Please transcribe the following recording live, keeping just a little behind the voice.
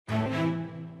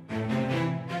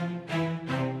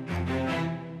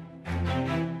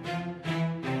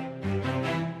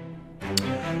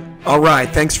All right,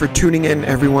 thanks for tuning in,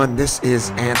 everyone. This is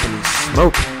Anthony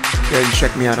Smoak. Go ahead and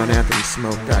check me out on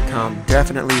AnthonySmoak.com.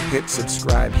 Definitely hit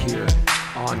subscribe here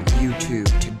on YouTube.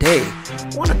 Today,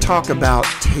 I want to talk about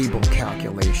table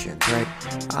calculations, right?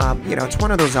 It's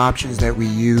one of those options that we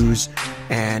use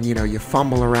and, you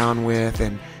fumble around with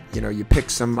and, you pick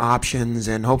some options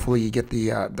and hopefully you get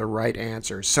the right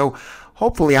answer. So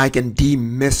hopefully I can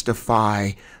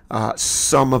demystify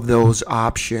some of those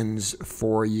options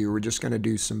for you. We're just going to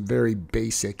do some very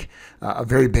basic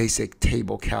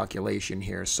table calculation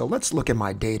here. So let's look at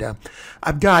my data.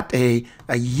 I've got a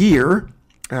year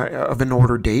of an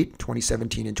order date,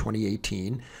 2017 and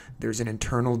 2018. There's an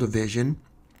internal division,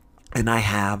 and I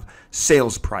have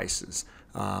sales prices.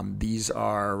 These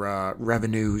are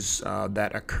revenues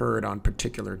that occurred on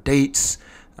particular dates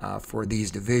for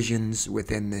these divisions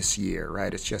within this year,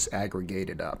 right? It's just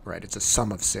aggregated up, right? It's a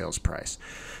sum of sales price.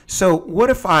 So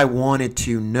what if I wanted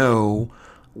to know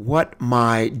what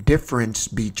my difference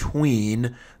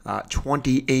between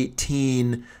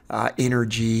 2018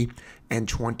 energy and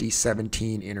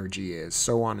 2017 energy is,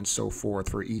 so on and so forth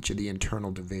for each of the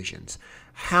internal divisions?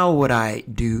 How would I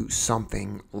do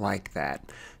something like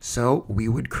that? So we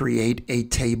would create a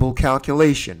table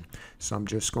calculation. So I'm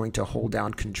just going to hold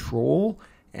down Control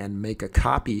and make a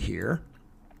copy here,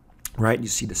 right? You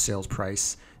see the sales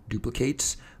price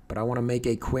duplicates, but I want to make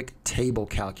a quick table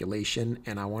calculation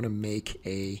and I want to make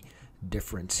a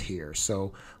difference here.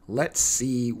 So let's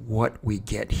see what we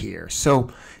get here. So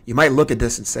you might look at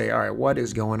this and say, all right, what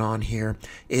is going on here?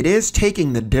 It is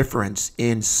taking the difference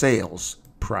in sales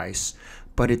price,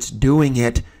 but it's doing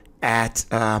it at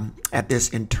this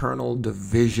internal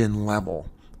division level,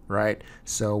 right?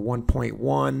 So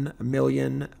 1.1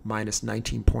 million minus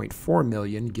 19.4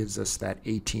 million gives us that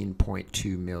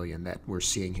 18.2 million that we're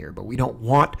seeing here. But we don't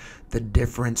want the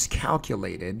difference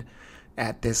calculated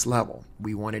at this level.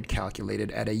 We want it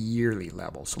calculated at a yearly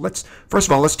level. So first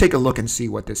of all, let's take a look and see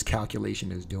what this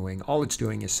calculation is doing. All it's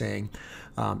doing is saying,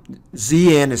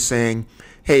 ZN is saying,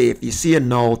 hey, if you see a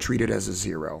null, treat it as a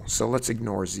 0. So let's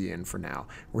ignore ZN for now.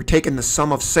 We're taking the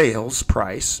sum of sales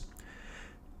price,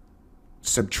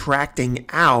 subtracting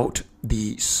out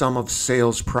the sum of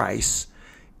sales price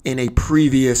in a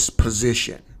previous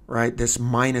position, right? This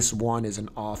 -1 is an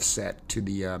offset to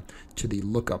the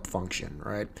lookup function,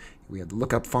 right? We have the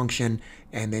lookup function,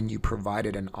 and then you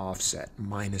provided an offset,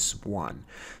 -1.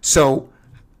 So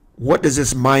what does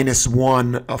this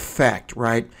 -1 affect,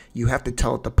 right? You have to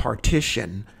tell it the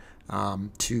partition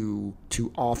to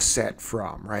offset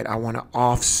from, right? I want to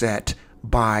offset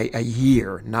by a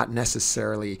year, not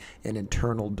necessarily an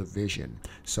internal division.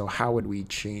 So how would we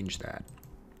change that?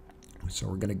 So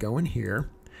we're going to go in here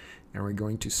and we're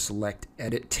going to select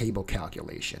Edit Table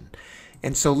Calculation.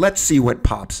 And so let's see what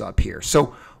pops up here.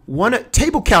 So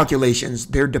table calculations,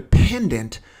 they're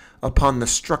dependent upon the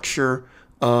structure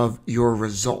of your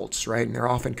results, right? And they're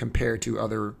often compared to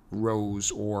other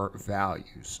rows or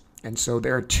values. And so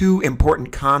there are two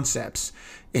important concepts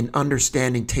in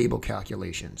understanding table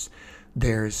calculations.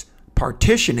 There's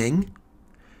partitioning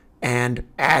and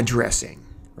addressing,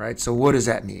 right? So what does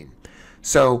that mean?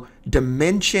 So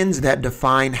dimensions that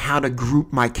define how to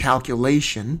group my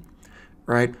calculation,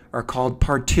 right, are called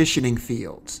partitioning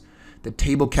fields. The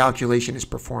table calculation is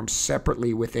performed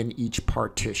separately within each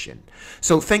partition.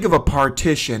 So think of a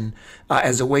partition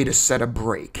as a way to set a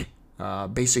break,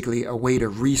 basically a way to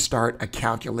restart a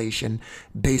calculation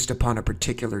based upon a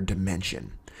particular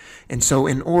dimension. And so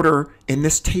in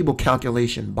this table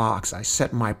calculation box, I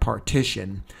set my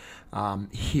partition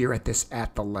here at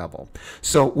the level.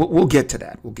 So we'll get to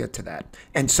that. We'll get to that.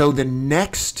 And so the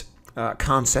next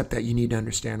concept that you need to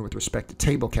understand with respect to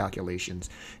table calculations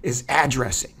is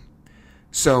addressing.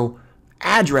 So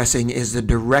addressing is the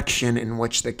direction in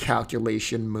which the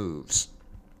calculation moves,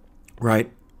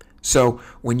 right? So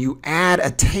when you add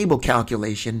a table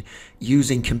calculation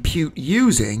using compute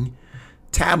using,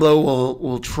 Tableau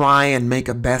will try and make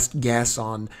a best guess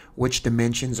on which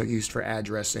dimensions are used for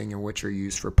addressing and which are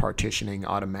used for partitioning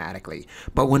automatically.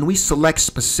 But when we select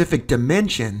specific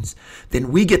dimensions,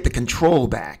 then we get the control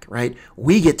back, right?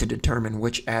 We get to determine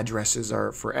which addresses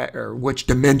are or which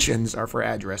dimensions are for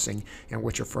addressing and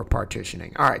which are for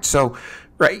partitioning. All right, so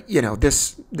right,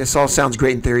 this all sounds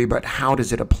great in theory, but how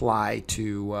does it apply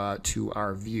to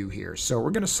our view here? So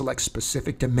we're going to select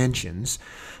specific dimensions.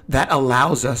 That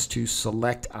allows us to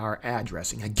select our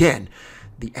addressing. Again,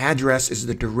 the address is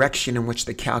the direction in which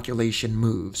the calculation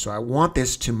moves. So I want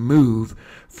this to move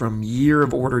from year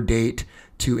of order date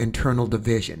to internal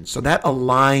division. So that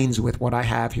aligns with what I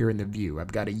have here in the view.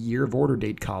 I've got a year of order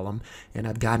date column and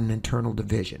I've got an internal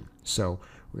division. So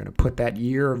We're going to put that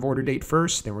year of order date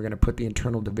first, then we're going to put the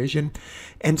internal division.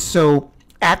 And so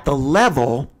at the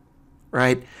level,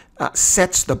 right,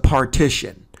 sets the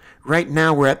partition. Right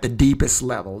now we're at the deepest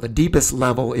level. The deepest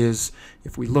level is,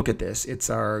 if we look at this, it's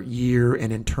our year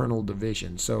and internal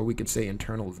division. So we could say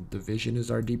internal division is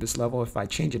our deepest level. If I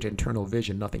change it to internal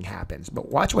division, nothing happens.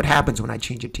 But watch what happens when I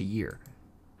change it to year.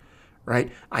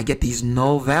 Right? I get these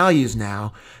null values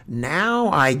now. Now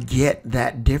I get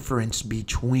that difference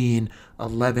between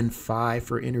 11.5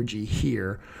 for energy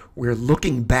here. We're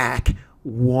looking back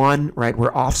one, right?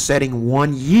 We're offsetting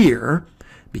 1 year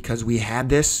because we had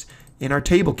this in our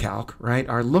table calc, right?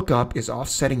 Our lookup is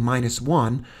offsetting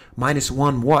 -1.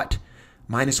 -1 what?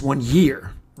 -1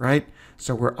 year, right?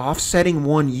 So we're offsetting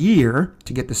 1 year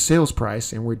to get the sales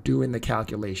price, and we're doing the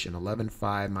calculation.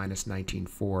 11.5 minus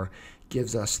 19.4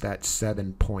 gives us that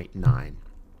 7.9,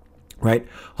 right?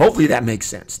 Hopefully that makes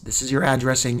sense. This is your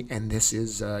addressing, and this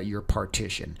is your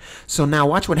partition. So now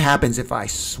watch what happens if I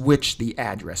switch the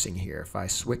addressing here, if I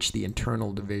switch the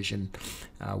internal division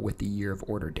with the year of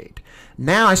order date.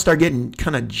 Now I start getting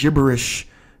kind of gibberish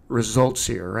results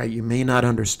here, right? You may not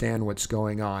understand what's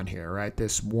going on here, right?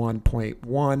 This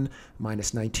 1.1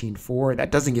 minus 19.4, that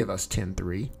doesn't give us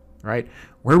 10.3, right?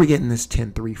 Where are we getting this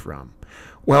 10.3 from?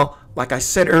 Well, like I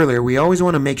said earlier, we always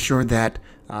want to make sure that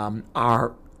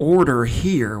our order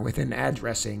here within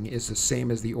addressing is the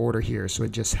same as the order here, so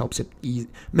it just helps it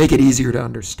make it easier to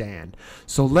understand.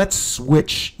 So let's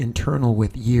switch internal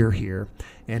with year here,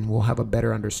 and we'll have a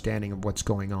better understanding of what's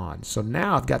going on. So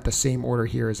now I've got the same order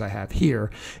here as I have here,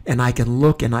 and I can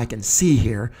look and I can see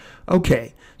here,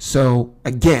 okay, so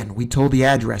again, we told the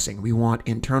addressing we want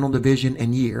internal division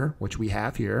and year, which we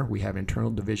have here. We have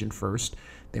internal division first,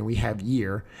 then we have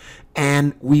year,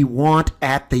 and we want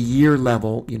at the year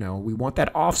level, you know, we want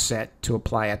that offset to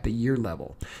apply at the year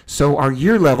level. So our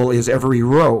year level is every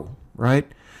row, right?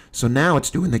 So now it's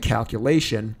doing the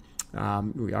calculation. Our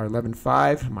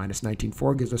 11.5 minus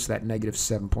 19.4 gives us that negative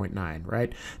 7.9,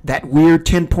 right? That weird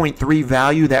 10.3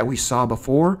 value that we saw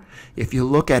before, if you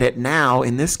look at it now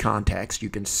in this context, you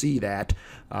can see that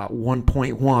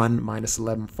 1.1 minus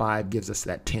 11.5 gives us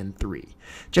that 10.3.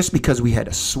 Just because we had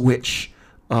a switch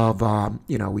of,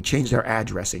 you know, we changed our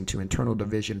addressing to internal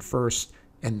division first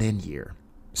and then year.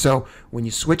 So when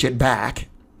you switch it back,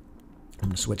 I'm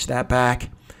going to switch that back,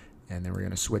 and then we're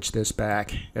going to switch this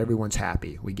back. Everyone's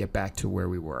happy. We get back to where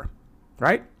we were,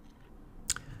 right?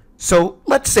 So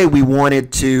let's say we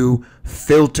wanted to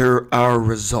filter our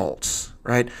results,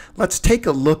 right? Let's take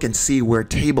a look and see where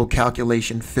table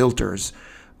calculation filters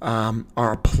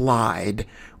are applied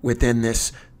within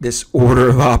this order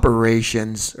of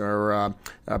operations or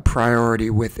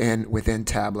priority within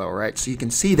Tableau, right? So you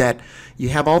can see that you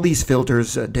have all these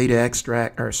filters,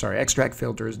 extract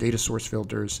filters, data source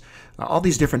filters, all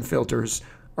these different filters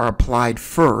are applied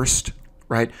first,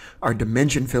 right? Our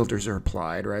dimension filters are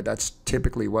applied, right? That's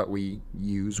typically what we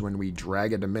use when we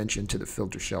drag a dimension to the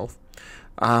filter shelf.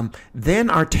 Then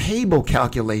our table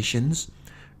calculations,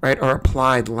 right, are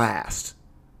applied last.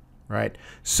 Right?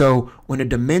 So when a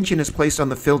dimension is placed on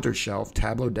the filter shelf,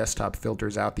 Tableau Desktop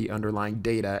filters out the underlying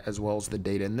data as well as the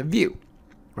data in the view.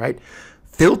 Right?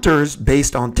 Filters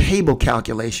based on table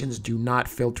calculations do not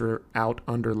filter out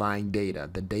underlying data.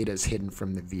 The data is hidden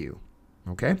from the view.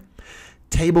 Okay?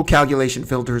 Table calculation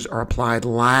filters are applied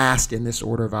last in this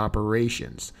order of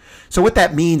operations. So what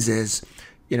that means is,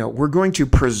 you know, we're going to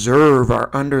preserve our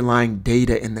underlying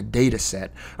data in the data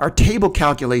set. Our table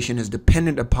calculation is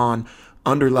dependent upon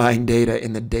underlying data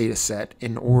in the data set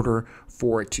in order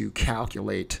for it to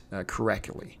calculate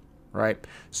correctly, right?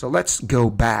 So let's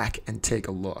go back and take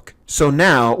a look. So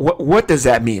now, what does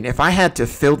that mean? If I had to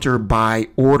filter by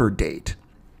order date,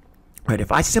 right?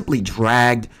 If I simply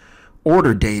dragged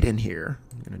order date in here,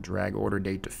 I'm going to drag order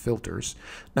date to filters.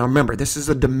 Now remember, this is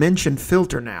a dimension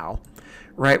filter now,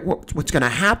 right? What's going to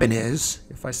happen is,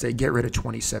 if I say get rid of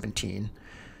 2017,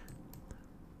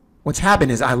 what's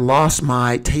happened is I lost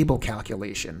my table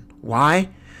calculation. Why?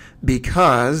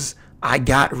 Because I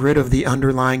got rid of the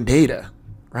underlying data,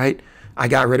 right? I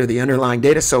got rid of the underlying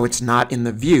data, so it's not in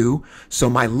the view.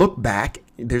 So my look back,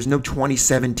 there's no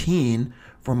 2017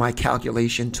 for my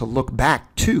calculation to look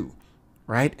back to,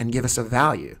 right? And give us a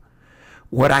value.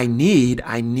 What I need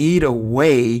a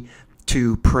way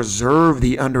to preserve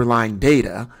the underlying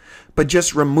data, but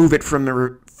just remove it from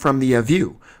the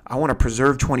view. I want to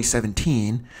preserve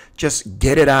 2017, just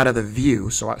get it out of the view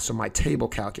so my table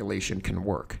calculation can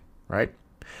work, right?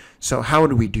 So how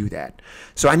do we do that?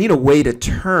 So I need a way to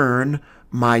turn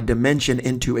my dimension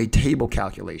into a table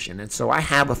calculation. And so I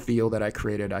have a field that I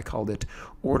created. I called it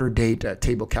order date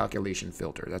table calculation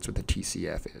filter. That's what the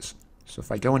TCF is. So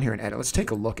if I go in here and edit, let's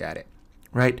take a look at it,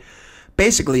 right?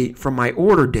 Basically, from my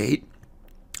order date,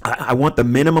 I want the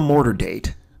minimum order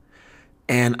date,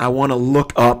 and I want to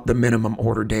look up the minimum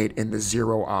order date in the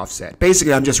 0 offset.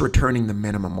 Basically, I'm just returning the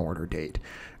minimum order date,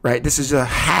 right? This is a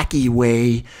hacky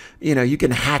way. You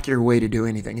can hack your way to do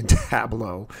anything in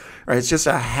Tableau, right? It's just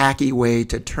a hacky way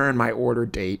to turn my order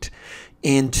date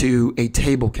into a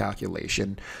table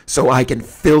calculation so I can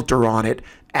filter on it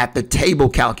at the table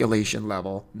calculation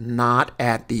level, not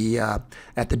at the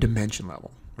dimension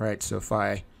level, right? So if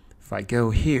I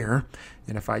go here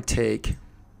and if I take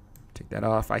that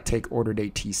off, I take order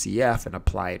date TCF and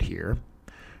apply it here,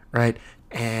 right?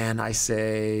 And I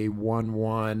say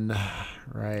 1/1,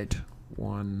 right?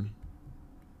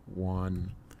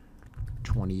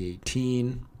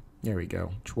 1/1/2018. There we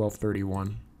go.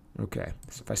 12/31. Okay.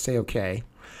 So if I say okay,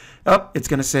 it's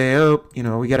going to say,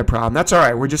 we got a problem. That's all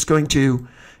right. We're just going to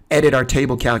edit our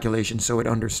table calculation so it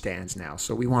understands now.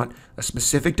 So we want a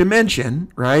specific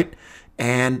dimension, right?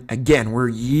 And again, we're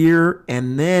year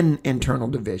and then internal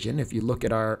division. If you look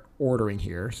at our ordering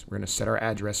here, so we're going to set our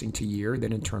addressing to year,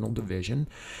 then internal division.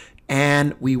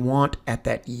 And we want at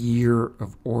that year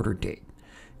of order date.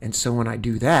 And so when I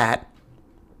do that,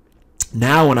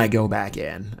 now when I go back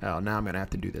in, now I'm going to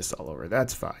have to do this all over.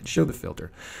 That's fine. Show the filter.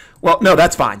 Well, no,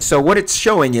 that's fine. So what it's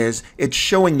showing is it's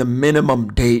showing the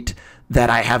minimum date that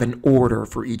I have an order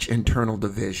for each internal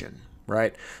division,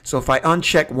 right? So if I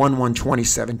uncheck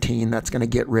 1/1/2017, that's going to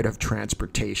get rid of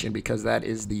transportation because that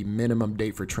is the minimum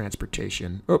date for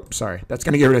transportation. That's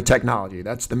going to get rid of technology.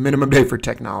 That's the minimum date for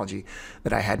technology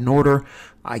that I had an order.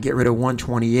 I get rid of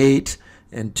 1/28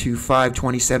 and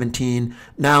 2/5/2017.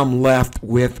 Now I'm left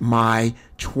with my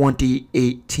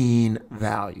 2018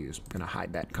 values. I'm going to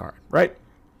hide that card, right?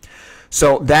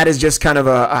 So that is just kind of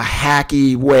a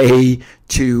hacky way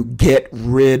to get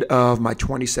rid of my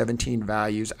 2017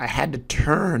 values. I had to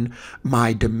turn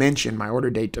my dimension, my order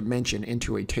date dimension,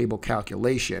 into a table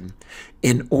calculation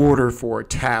in order for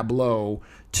Tableau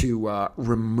to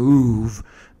remove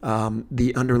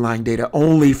the underlying data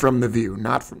only from the view,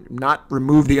 not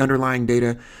remove the underlying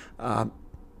data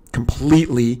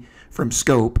completely from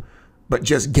scope, but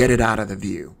just get it out of the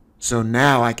view. So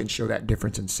now I can show that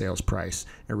difference in sales price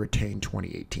and retain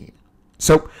 2018.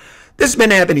 So this has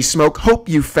been Anthony Smoak. Hope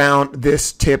you found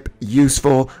this tip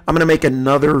useful. I'm going to make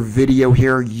another video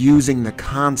here using the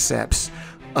concepts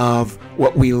of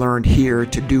what we learned here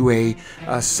to do a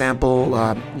sample,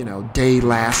 day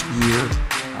last year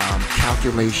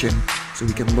calculation, so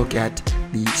we can look at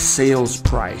the sales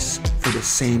price for the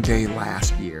same day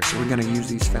last year. So we're going to use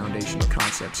these foundational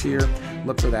concepts here.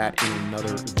 Look for that in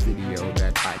another video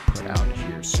that I put out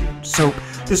here soon. So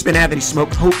this has been Anthony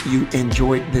Smoak. Hope you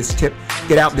enjoyed this tip.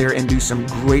 Get out there and do some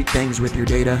great things with your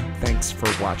data. Thanks for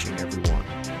watching, everyone.